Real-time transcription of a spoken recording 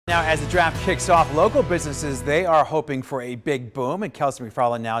Now, as the draft kicks off, local businesses, they are hoping for a big boom. And Kelsey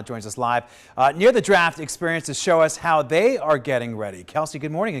McFarland now joins us live near the draft experience to show us how they are getting ready. Kelsey,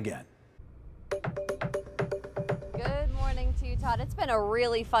 good morning again. Good morning to you, Todd. It's been a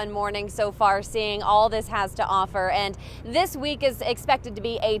really fun morning so far, seeing all this has to offer. And this week is expected to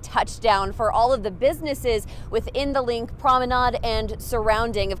be a touchdown for all of the businesses within the Link Promenade and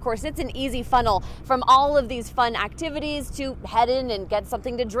surrounding. Of course, it's an easy funnel from all of these fun activities to head in and get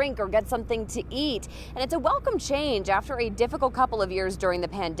something to drink or get something to eat. And it's a welcome change after a difficult couple of years during the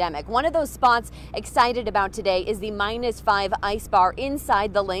pandemic. One of those spots excited about today is the -5 Ice Bar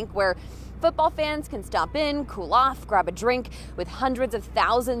inside the Link, where football fans can stop in, cool off, grab a drink. With hundreds of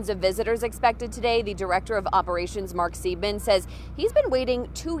thousands of visitors expected today, the director of operations, Mark Siebman, says he's been waiting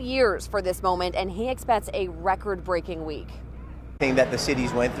 2 years for this moment, and he expects a record-breaking week. That the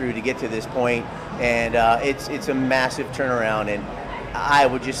cities went through to get to this point, and it's a massive turnaround, and I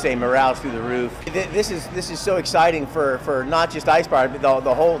would just say morale's through the roof. This is so exciting for not just Ice Bar, but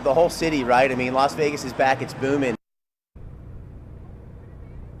the whole city, right? I mean, Las Vegas is back; it's booming.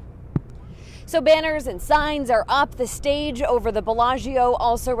 So banners and signs are up, the stage over the Bellagio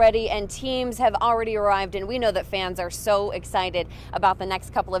also ready, and teams have already arrived, and we know that fans are so excited about the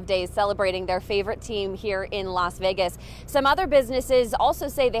next couple of days celebrating their favorite team here in Las Vegas. Some other businesses also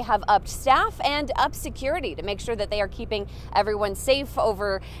say they have upped staff and upped security to make sure that they are keeping everyone safe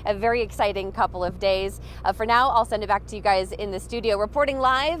over a very exciting couple of days. For now, I'll send it back to you guys in the studio. Reporting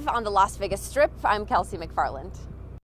live on the Las Vegas Strip, I'm Kelsey McFarland.